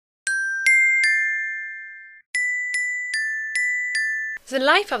The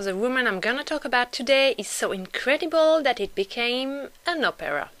life of the woman I'm gonna talk about today is so incredible that it became an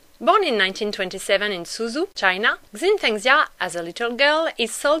opera. Born in 1927 in Suzhou, China, Xin Fengxia, as a little girl,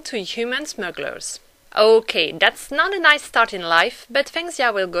 is sold to human smugglers. Okay, that's not a nice start in life, but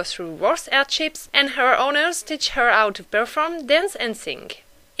Fengxia will go through worse hardships, and her owners teach her how to perform, dance and sing.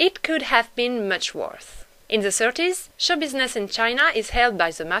 It could have been much worse. In the 30s, show business in China is held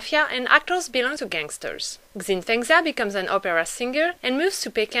by the mafia and actors belong to gangsters. Xin Fengxia becomes an opera singer and moves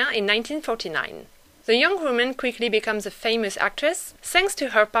to Peking in 1949. The young woman quickly becomes a famous actress thanks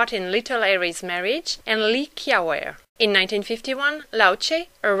to her part in Little Harry's Marriage and Li Qiawei. In 1951, Lao Che,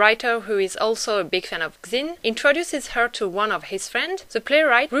 a writer who is also a big fan of Xin, introduces her to one of his friends, the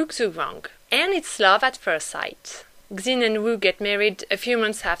playwright Wu Zhuang. And it's love at first sight. Xin and Wu get married a few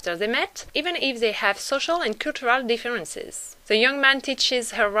months after they met, even if they have social and cultural differences. The young man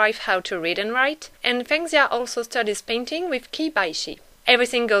teaches her wife how to read and write, and Fengxia also studies painting with Qi Baishi.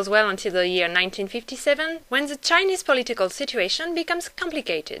 Everything goes well until the year 1957, when the Chinese political situation becomes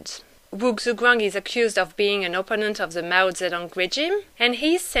complicated. Wu Zhuang is accused of being an opponent of the Mao Zedong regime, and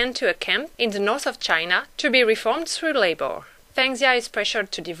he is sent to a camp in the north of China to be reformed through labor. Fengxia is pressured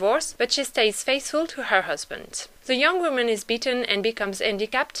to divorce, but she stays faithful to her husband. The young woman is beaten and becomes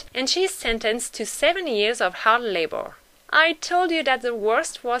handicapped, and she is sentenced to 7 years of hard labor. I told you that the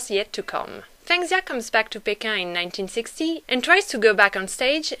worst was yet to come. Fengxia comes back to Peking in 1960 and tries to go back on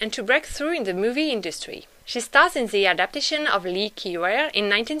stage and to break through in the movie industry. She stars in the adaptation of Li Qiawei in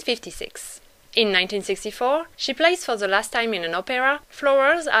 1956. In 1964, she plays for the last time in an opera,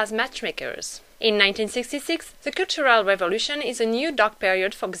 Flowers as Matchmakers. In 1966, the Cultural Revolution is a new dark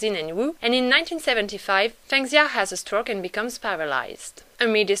period for Xin and Wu, and in 1975, Fengxia has a stroke and becomes paralyzed.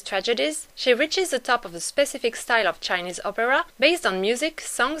 Amid these tragedies, she reaches the top of a specific style of Chinese opera based on music,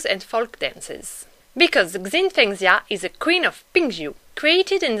 songs and folk dances. Because Xin Fengxia is a queen of Pingzhu.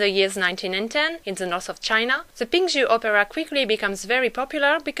 Created in the years 1910 in the north of China, the Pingzhu opera quickly becomes very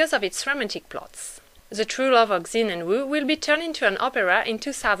popular because of its romantic plots. The true love of Xin and Wu will be turned into an opera in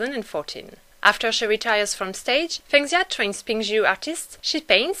 2014. After she retires from stage, Fengxia trains Pingzhu artists, she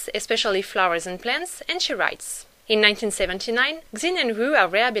paints, especially flowers and plants, and she writes. In 1979, Xin and Wu are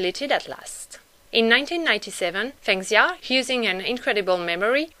rehabilitated at last. In 1997, Fengxia, using an incredible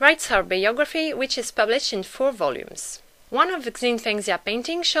memory, writes her biography, which is published in 4 volumes. One of Xin Fengxia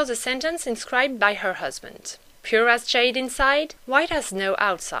paintings shows a sentence inscribed by her husband. Pure as jade inside, white as snow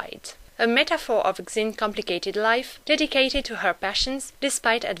outside. A metaphor of Xin's complicated life, dedicated to her passions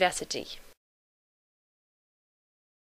despite adversity.